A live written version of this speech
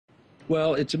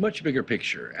Well, it's a much bigger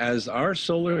picture. As our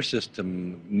solar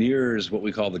system nears what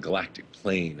we call the galactic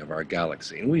plane of our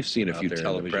galaxy, and we've seen a few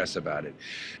television press about it,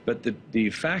 but the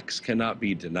facts cannot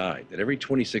be denied that every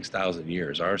 26,000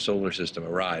 years our solar system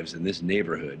arrives in this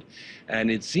neighborhood,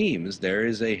 and it seems there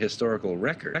is a historical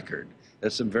record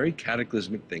that some very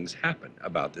cataclysmic things happen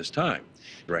about this time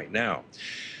right now.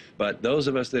 But those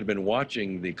of us that have been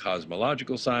watching the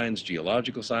cosmological signs,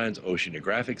 geological signs,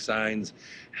 oceanographic signs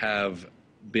have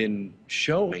been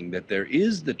showing that there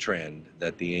is the trend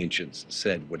that the ancients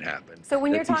said would happen. So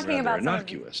when you're these talking are about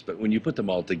innocuous, but when you put them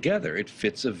all together, it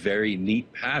fits a very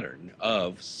neat pattern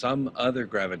of some other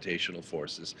gravitational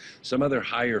forces, some other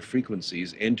higher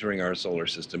frequencies entering our solar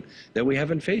system that we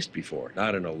haven't faced before,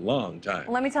 not in a long time.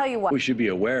 Let me tell you what we should be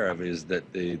aware of is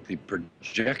that the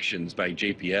projections by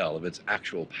JPL of its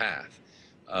actual path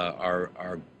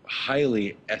are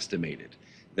highly estimated.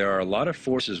 There are a lot of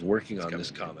forces working on this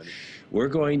comet. We're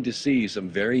going to see some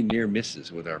very near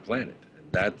misses with our planet.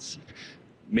 That's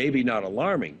maybe not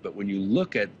alarming, but when you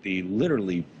look at the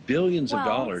literally billions of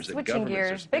dollars that governments switching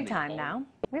gears big time now.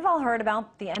 We've all heard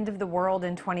about the end of the world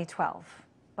in 2012,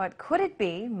 but could it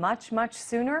be much, much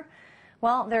sooner?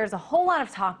 Well, there's a whole lot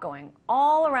of talk going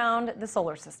all around the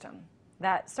solar system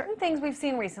that certain things we've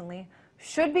seen recently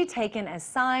should be taken as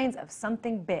signs of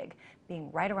something big being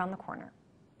right around the corner.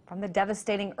 From the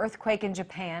devastating earthquake in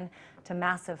Japan to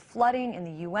massive flooding in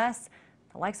the U.S.,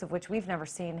 the likes of which we've never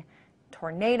seen,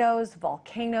 tornadoes,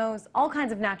 volcanoes, all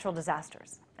kinds of natural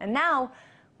disasters. And now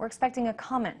we're expecting a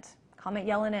Comet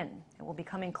Elenin. It will be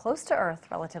coming close to Earth,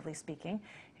 relatively speaking,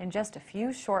 in just a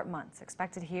few short months,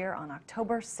 expected here on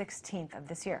October 16th of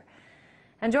this year.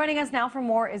 And joining us now for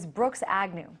more is Brooks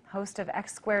Agnew, host of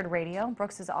X Squared Radio.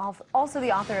 Brooks is also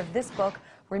the author of this book,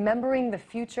 Remembering the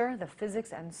Future, the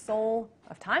Physics and Soul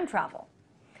of Time Travel.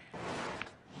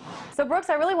 So Brooks,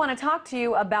 I really want to talk to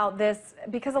you about this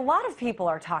because a lot of people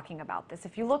are talking about this.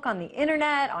 If you look on the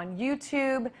internet, on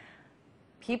YouTube,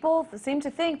 people seem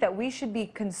to think that we should be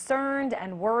concerned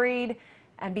and worried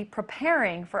and be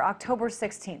preparing for October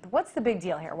 16th. What's the big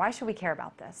deal here? Why should we care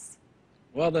about this?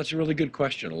 Well, that's a really good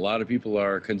question. A lot of people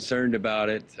are concerned about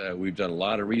it. We've done a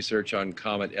lot of research on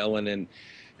Comet Elenin,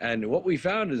 and what we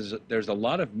found is that there's a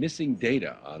lot of missing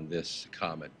data on this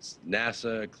comet.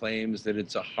 NASA claims that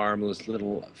it's a harmless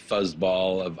little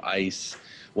fuzzball of ice,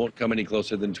 won't come any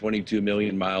closer than 22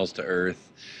 million miles to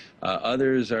Earth.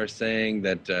 Others are saying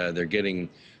that they're getting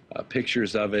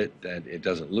pictures of it, that it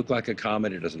doesn't look like a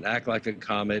comet, it doesn't act like a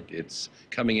comet, it's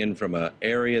coming in from an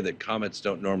area that comets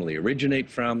don't normally originate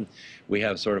from. We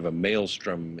have sort of a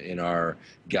maelstrom in our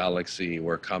galaxy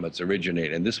where comets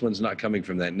originate, and this one's not coming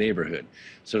from that neighborhood.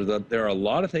 So there are a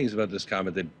lot of things about this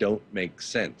comet that don't make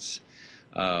sense.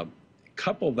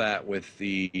 Couple that with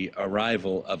the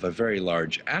arrival of a very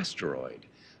large asteroid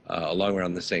along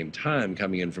around the same time,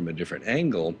 coming in from a different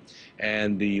angle,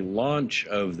 and the launch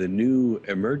of the new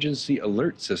emergency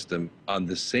alert system on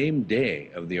the same day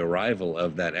of the arrival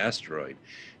of that asteroid.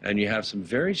 And you have some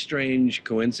very strange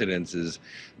coincidences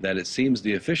that it seems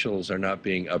the officials are not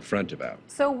being upfront about.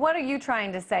 So what are you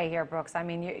trying to say here, Brooks? I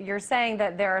mean, you're saying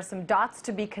that there are some dots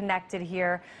to be connected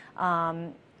here.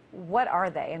 What are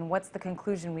they, and what's the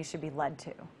conclusion we should be led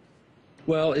to?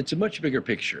 Well, it's a much bigger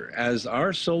picture. As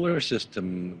our solar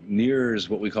system nears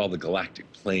what we call the galactic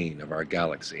plane of our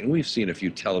galaxy, and we've seen a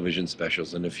few television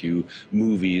specials and a few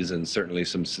movies and certainly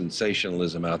some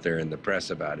sensationalism out there in the press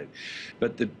about it,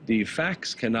 but the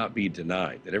facts cannot be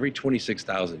denied that every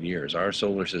 26,000 years our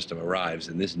solar system arrives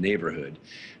in this neighborhood,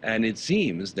 and it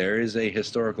seems there is a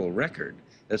historical record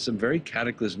that some very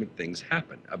cataclysmic things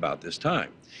happen about this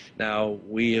time. Now,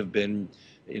 we have been,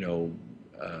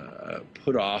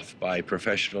 put off by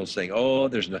professionals saying, oh,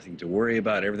 there's nothing to worry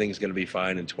about, everything's going to be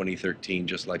fine in 2013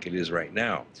 just like it is right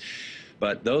now.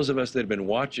 But those of us that have been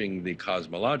watching the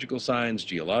cosmological signs,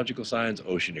 geological signs,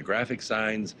 oceanographic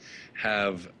signs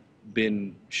have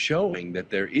been showing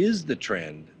that there is the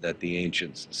trend that the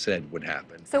ancients said would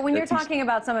happen. So when you're talking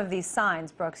about some of these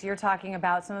signs, Brooks, you're talking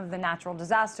about some of the natural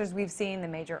disasters we've seen, the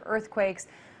major earthquakes,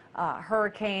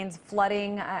 hurricanes,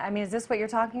 flooding. I mean, is this what you're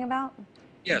talking about?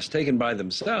 Yes, taken by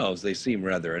themselves, they seem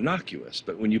rather innocuous,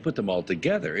 but when you put them all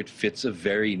together, it fits a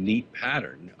very neat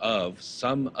pattern of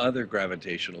some other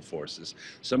gravitational forces,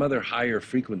 some other higher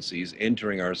frequencies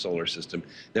entering our solar system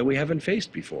that we haven't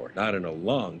faced before, not in a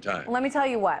long time. Let me tell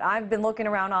you what, I've been looking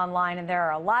around online, and there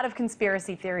are a lot of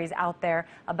conspiracy theories out there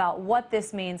about what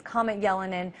this means. Comet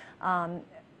Elenin,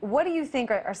 what do you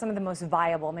think are some of the most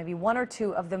viable, maybe one or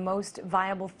two of the most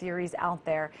viable theories out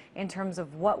there in terms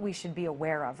of what we should be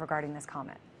aware of regarding this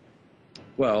comet?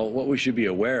 Well, what we should be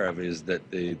aware of is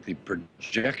that the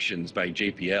projections by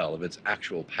JPL of its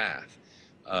actual path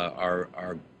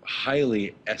are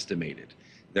highly estimated.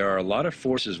 There are a lot of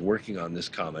forces working on this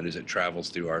comet as it travels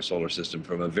through our solar system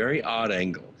from a very odd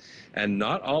angle, and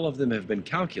not all of them have been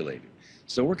calculated.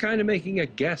 So we're kind of making a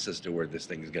guess as to where this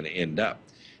thing is going to end up.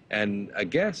 And a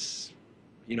guess,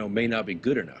 may not be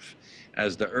good enough.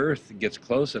 As the Earth gets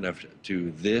close enough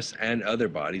to this and other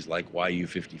bodies like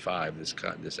YU-55,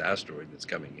 this asteroid that's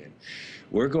coming in,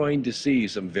 we're going to see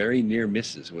some very near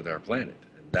misses with our planet.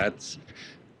 And that's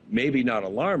maybe not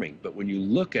alarming, but when you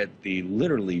look at the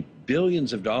literally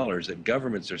billions of dollars that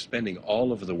governments are spending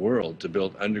all over the world to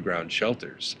build underground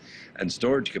shelters and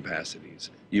storage capacities,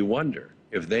 you wonder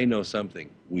if they know something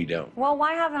we don't. Well,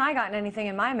 why haven't I gotten anything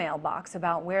in my mailbox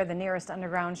about where the nearest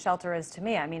underground shelter is to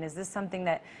me? I mean, is this something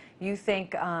that you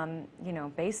think,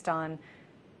 based on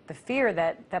the fear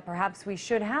that perhaps we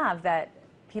should have, that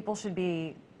people should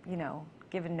be,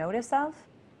 given notice of?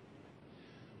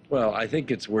 Well, I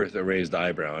think it's worth a raised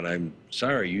eyebrow, and I'm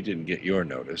sorry you didn't get your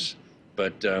notice.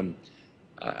 But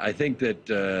I think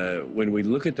that when we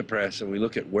look at the press and we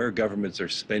look at where governments are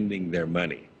spending their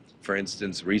money, for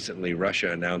instance, recently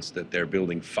Russia announced that they're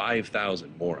building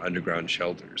 5,000 more underground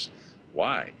shelters.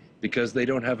 Why? Because they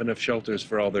don't have enough shelters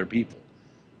for all their people.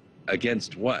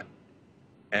 Against what?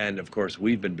 And of course,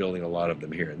 we've been building a lot of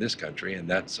them here in this country, and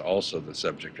that's also the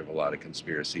subject of a lot of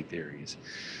conspiracy theories.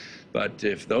 But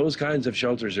if those kinds of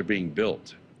shelters are being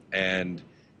built, and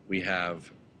we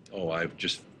have, I've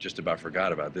just about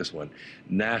forgot about this one,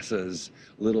 NASA's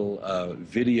little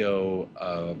video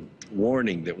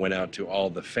warning that went out to all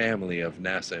the family of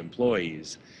NASA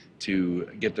employees to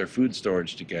get their food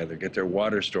storage together, get their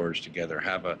water storage together,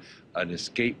 have an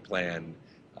escape plan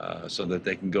so that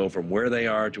they can go from where they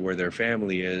are to where their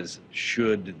family is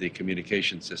should the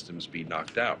communication systems be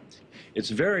knocked out. It's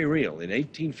very real. In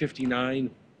 1859,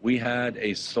 we had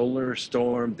a solar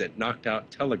storm that knocked out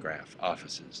telegraph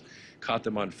offices, caught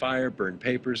them on fire, burned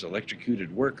papers,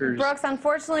 electrocuted workers. Brooks,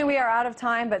 unfortunately, we are out of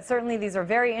time, but certainly these are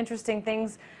very interesting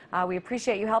things. We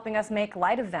appreciate you helping us make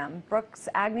light of them. Brooks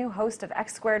Agnew, host of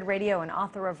X Squared Radio and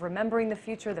author of Remembering the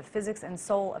Future, the Physics and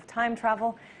Soul of Time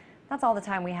Travel. That's all the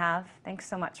time we have. Thanks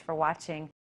so much for watching.